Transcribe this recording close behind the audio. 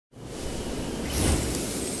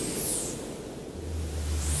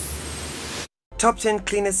Top 10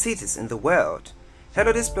 cleanest cities in the world. Hello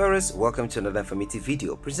explorers, welcome to another informative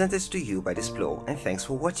video presented to you by Explore, and thanks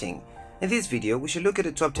for watching. In this video, we shall look at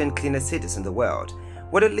the top 10 cleanest cities in the world.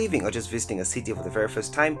 Whether living or just visiting a city for the very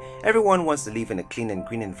first time, everyone wants to live in a clean and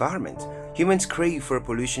green environment. Humans crave for a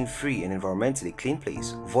pollution-free and environmentally clean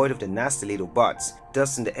place, void of the nasty little bugs,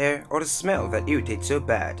 dust in the air, or the smell that irritates so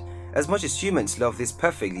bad. As much as humans love these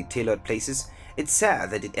perfectly tailored places, it's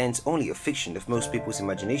sad that it ends only a fiction of most people's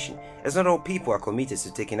imagination, as not all people are committed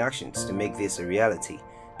to taking actions to make this a reality.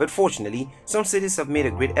 But fortunately, some cities have made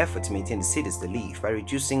a great effort to maintain the cities they live by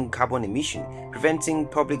reducing carbon emission, preventing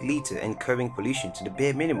public litter and curbing pollution to the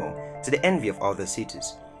bare minimum, to the envy of other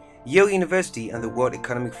cities. Yale University and the World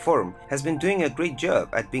Economic Forum has been doing a great job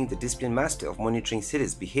at being the discipline master of monitoring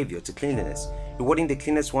cities' behavior to cleanliness, rewarding the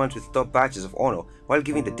cleanest ones with top badges of honor while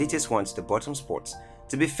giving the dirtiest ones the bottom spots.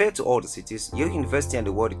 To be fair to all the cities, Yale University and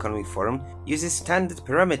the World Economic Forum uses standard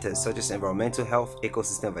parameters such as environmental health,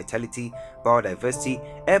 ecosystem vitality, biodiversity,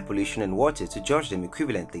 air pollution and water to judge them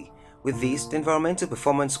equivalently. With this, the environmental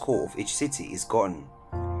performance score of each city is gotten.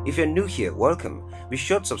 If you're new here, welcome. Be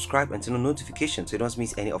sure to subscribe and turn on notifications so you don't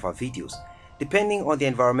miss any of our videos. Depending on the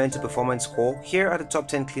environmental performance score, here are the top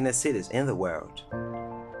 10 cleanest cities in the world.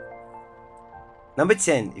 Number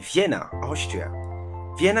 10. Vienna, Austria.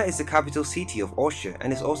 Vienna is the capital city of Austria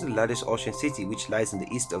and is also the largest Austrian city, which lies in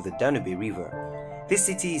the east of the Danube River. This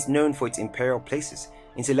city is known for its imperial places.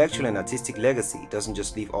 Intellectual and artistic legacy doesn't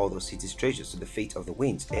just leave all those cities' treasures to the fate of the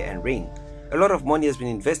wind, air and rain. A lot of money has been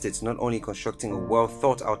invested not only in constructing a well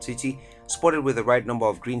thought out city, spotted with the right number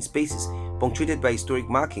of green spaces, punctuated by historic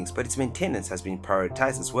markings, but its maintenance has been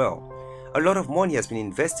prioritized as well. A lot of money has been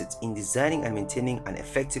invested in designing and maintaining an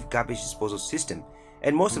effective garbage disposal system,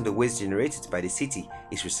 and most of the waste generated by the city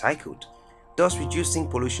is recycled, thus reducing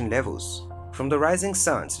pollution levels. From the rising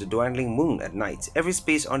sun to the dwindling moon at night, every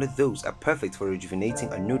space under those are perfect for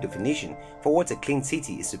rejuvenating a new definition for what a clean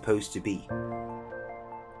city is supposed to be.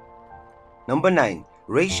 Number 9.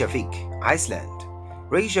 Reykjavik, Iceland.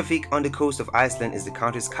 Reykjavik on the coast of Iceland is the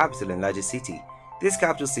country's capital and largest city. This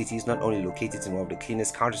capital city is not only located in one of the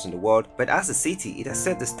cleanest countries in the world, but as a city it has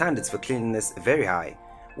set the standards for cleanliness very high.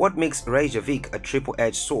 What makes Reykjavik a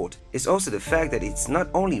triple-edged sword is also the fact that it's not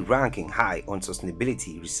only ranking high on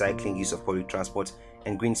sustainability, recycling, use of public transport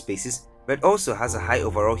and green spaces, but also has a high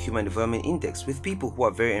overall human development index with people who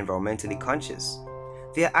are very environmentally conscious.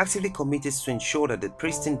 They are actively committed to ensure that the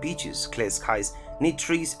pristine beaches, clear skies, neat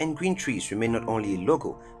trees and green trees remain not only a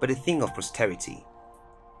logo but a thing of posterity.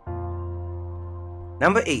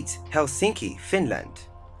 Number 8. Helsinki, Finland.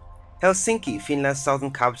 Helsinki, Finland's southern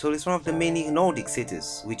capital, is one of the many Nordic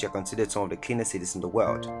cities which are considered some of the cleanest cities in the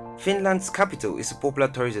world. Finland's capital is a popular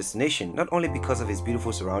tourist destination not only because of its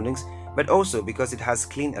beautiful surroundings, but also because it has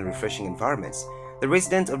clean and refreshing environments. The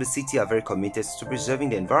residents of the city are very committed to preserving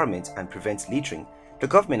the environment and prevent littering. The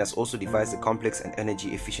government has also devised a complex and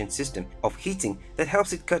energy-efficient system of heating that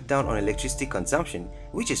helps it cut down on electricity consumption,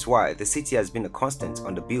 which is why the city has been a constant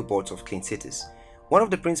on the billboards of clean cities. One of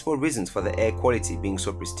the principal reasons for the air quality being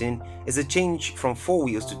so pristine is a change from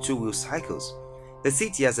 4-wheel to 2-wheel cycles. The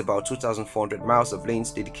city has about 2,400 miles of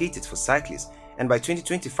lanes dedicated for cyclists, and by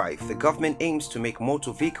 2025, the government aims to make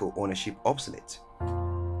motor vehicle ownership obsolete.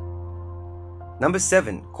 Number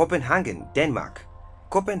 7. Copenhagen, Denmark.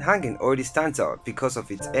 Copenhagen already stands out because of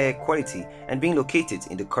its air quality and being located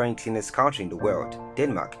in the current cleanest country in the world,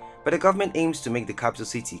 Denmark, but the government aims to make the capital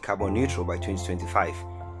city carbon neutral by 2025.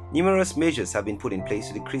 Numerous measures have been put in place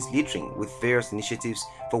to decrease littering with various initiatives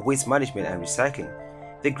for waste management and recycling.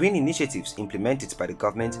 The green initiatives implemented by the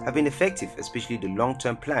government have been effective, especially the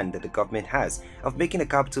long-term plan that the government has of making the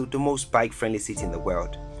capital the most bike-friendly city in the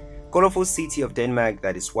world. Colorful city of Denmark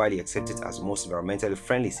that is widely accepted as the most environmentally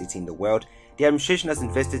friendly city in the world, the administration has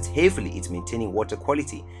invested heavily in maintaining water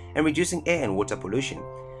quality and reducing air and water pollution.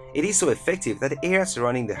 It is so effective that the area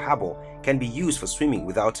surrounding the harbor can be used for swimming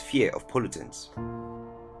without fear of pollutants.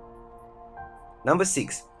 Number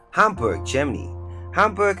 6. Hamburg, Germany.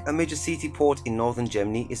 Hamburg, a major city port in northern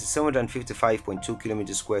Germany, is a 755.2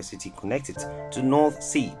 km² city connected to the North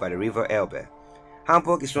Sea by the river Elbe.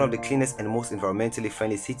 Hamburg is one of the cleanest and most environmentally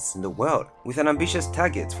friendly cities in the world, with an ambitious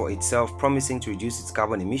target for itself promising to reduce its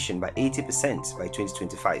carbon emission by 80% by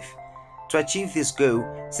 2025. To achieve this goal,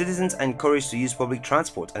 citizens are encouraged to use public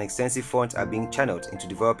transport and extensive funds are being channeled into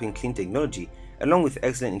developing clean technology along with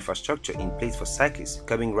excellent infrastructure in place for cyclists,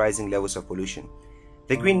 curbing rising levels of pollution.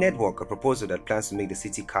 The Green Network, a proposal that plans to make the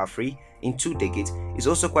city car-free in 2 decades, is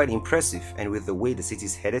also quite impressive, and with the way the city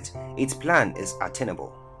is headed, its plan is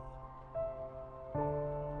attainable.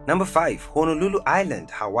 Number 5. Honolulu Island,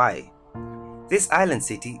 Hawaii. This island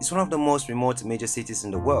city is one of the most remote major cities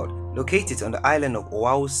in the world, located on the island of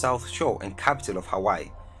Oahu's south shore and capital of Hawaii.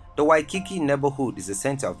 The Waikiki neighborhood is the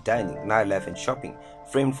center of dining, nightlife and shopping,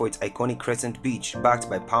 framed for its iconic crescent beach backed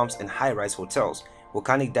by palms and high-rise hotels,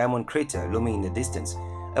 volcanic diamond crater looming in the distance.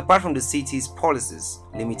 Apart from the city's policies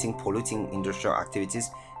limiting polluting industrial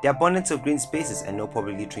activities, the abundance of green spaces and no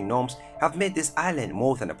public littering norms have made this island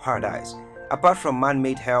more than a paradise. Apart from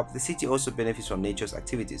man-made help, the city also benefits from nature's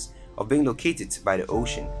activities of being located by the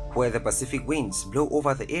ocean, where the Pacific winds blow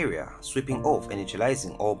over the area, sweeping off and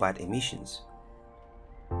neutralizing all bad emissions.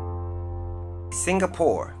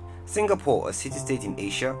 Singapore, a city-state in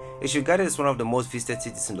Asia, is regarded as one of the most visited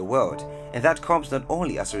cities in the world, and that comes not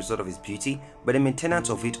only as a result of its beauty, but the maintenance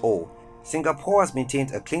of it all. Singapore has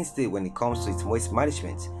maintained a clean state when it comes to its waste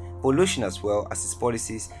management, pollution as well as its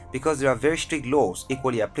policies, because there are very strict laws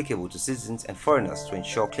equally applicable to citizens and foreigners to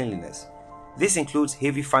ensure cleanliness. This includes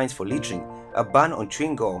heavy fines for littering, a ban on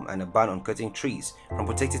chewing gum and a ban on cutting trees from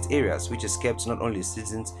protected areas, which has kept not only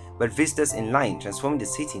citizens but visitors in line, transforming the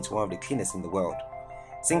city into one of the cleanest in the world.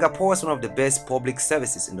 Singapore is one of the best public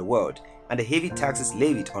services in the world, and the heavy taxes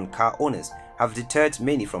levied on car owners have deterred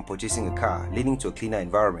many from purchasing a car, leading to a cleaner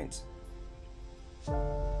environment.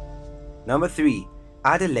 Number 3.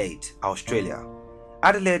 Adelaide, Australia.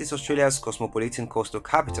 Adelaide is Australia's cosmopolitan coastal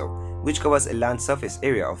capital, which covers a land surface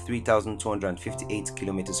area of 3,258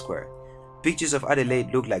 km². Pictures of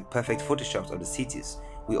Adelaide look like perfect photoshops of the cities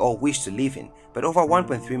we all wish to live in, but over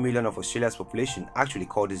 1.3 million of Australia's population actually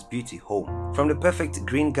call this beauty home. From the perfect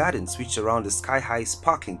green gardens which surround the sky-high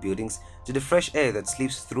sparkling buildings to the fresh air that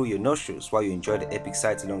slips through your nostrils while you enjoy the epic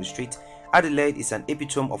sights along the street, Adelaide is an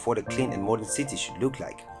epitome of what a clean and modern city should look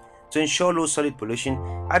like. To ensure low solid pollution,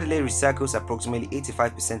 Adelaide recycles approximately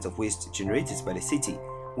 85% of waste generated by the city,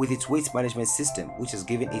 with its waste management system which has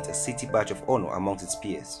given it a city badge of honor amongst its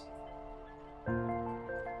peers.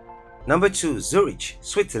 Number 2. Zurich,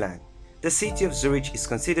 Switzerland. The city of Zurich is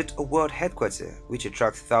considered a world headquarters which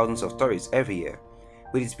attracts thousands of tourists every year.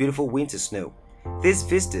 With its beautiful winter snow, these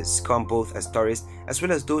visitors come both as tourists as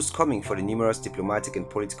well as those coming for the numerous diplomatic and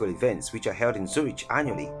political events which are held in Zurich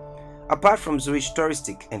annually. Apart from Zurich's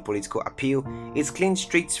touristic and political appeal, its clean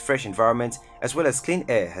streets, fresh environment, as well as clean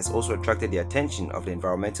air has also attracted the attention of the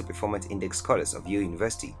Environmental Performance Index scholars of Yale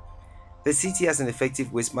University. The city has an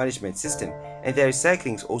effective waste management system, and their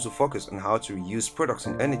recycling is also focused on how to reuse products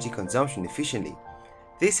and energy consumption efficiently.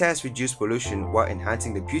 This has reduced pollution while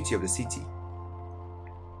enhancing the beauty of the city.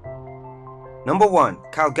 Number 1.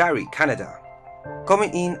 Calgary, Canada.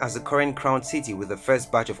 Coming in as the current crown city with the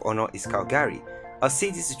first badge of honor is Calgary, a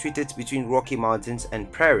city situated between Rocky Mountains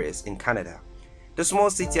and prairies in Canada. The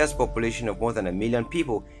small city has a population of more than 1 million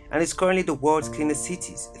people and is currently the world's cleanest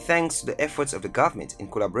city thanks to the efforts of the government in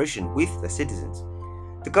collaboration with the citizens.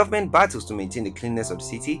 The government battles to maintain the cleanliness of the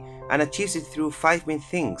city and achieves it through 5 main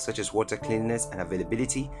things such as water cleanliness and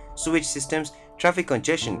availability, sewage systems, traffic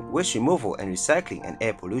congestion, waste removal and recycling, and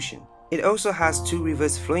air pollution. It also has 2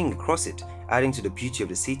 rivers flowing across it, adding to the beauty of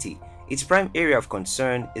the city. Its prime area of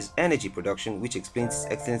concern is energy production, which explains its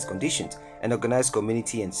excellent conditions and organized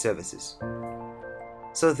community and services.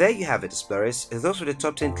 So there you have it, explorers. Those were the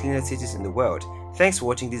top 10 cleanest cities in the world. Thanks for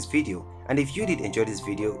watching this video, and if you did enjoy this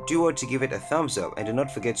video, do want to give it a thumbs up and do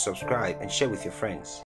not forget to subscribe and share with your friends.